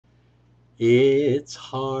It's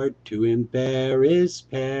hard to embarrass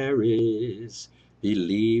Paris.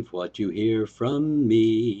 Believe what you hear from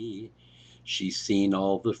me. She's seen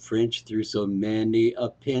all the French through so many a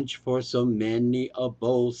pinch for so many a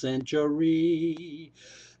bold century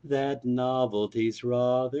that novelty's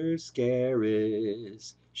rather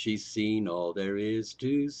scarce. She's seen all there is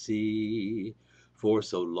to see. For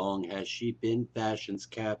so long has she been fashion's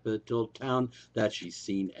capital town that she's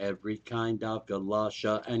seen every kind of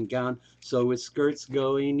galosha and gown. So with skirts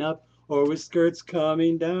going up or with skirts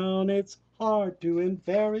coming down, it's hard to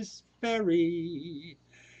embarrass Perry.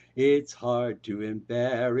 It's hard to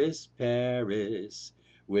embarrass Paris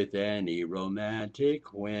with any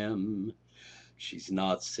romantic whim. She's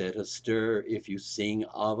not set astir if you sing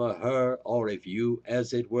of a her, or if you,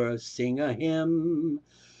 as it were, sing a hymn.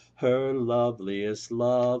 Her loveliest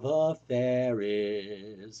love affair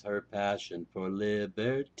is her passion for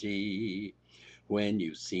liberty. When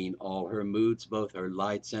you've seen all her moods, both her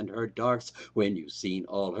lights and her darks, when you've seen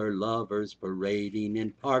all her lovers parading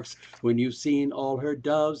in parks, when you've seen all her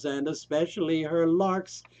doves and especially her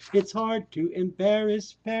larks, it's hard to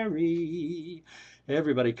embarrass Perry.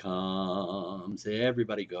 Everybody comes,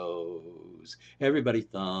 everybody goes, everybody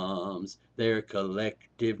thumbs their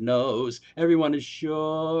collective nose. Everyone is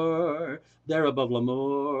sure they're above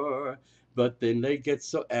l'amour, but then they get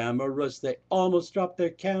so amorous they almost drop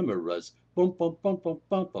their cameras. Boom, boom, boom, boom,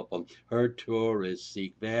 boom, boom, boom. Her tourists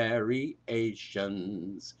seek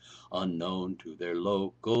variations unknown to their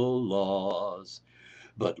local laws.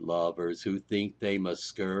 But lovers who think they must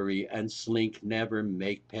scurry and slink never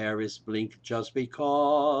make Paris blink just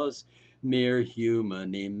because mere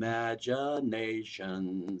human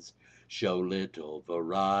imaginations show little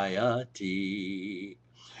variety.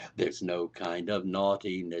 There's no kind of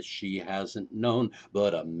naughtiness she hasn't known,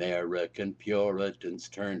 but American Puritans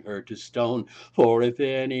turn her to stone. For if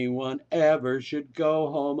anyone ever should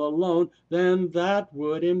go home alone, then that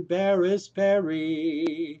would embarrass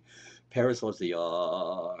Perry. Paris loves the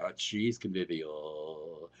arts, she's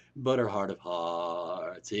convivial, but her heart of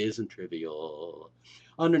hearts isn't trivial.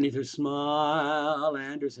 Underneath her smile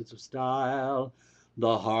and her sense of style,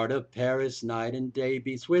 the heart of Paris night and day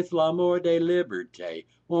beats with l'amour de liberté.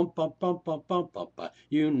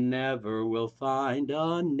 You never will find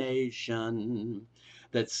a nation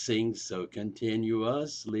that sings so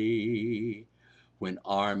continuously. When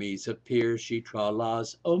armies appear, she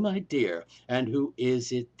tra-las, oh my dear, and who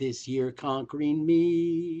is it this year conquering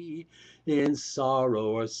me? In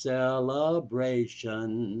sorrow or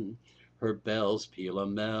celebration, her bells peal a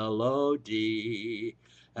melody.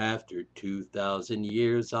 After 2,000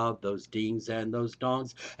 years of those dings and those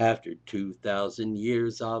dongs, after 2,000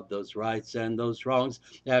 years of those rights and those wrongs,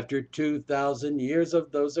 after 2,000 years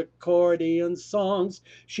of those accordion songs,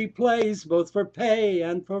 she plays both for pay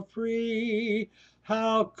and for free.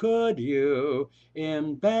 How could you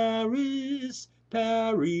embarrass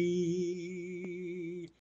Paris?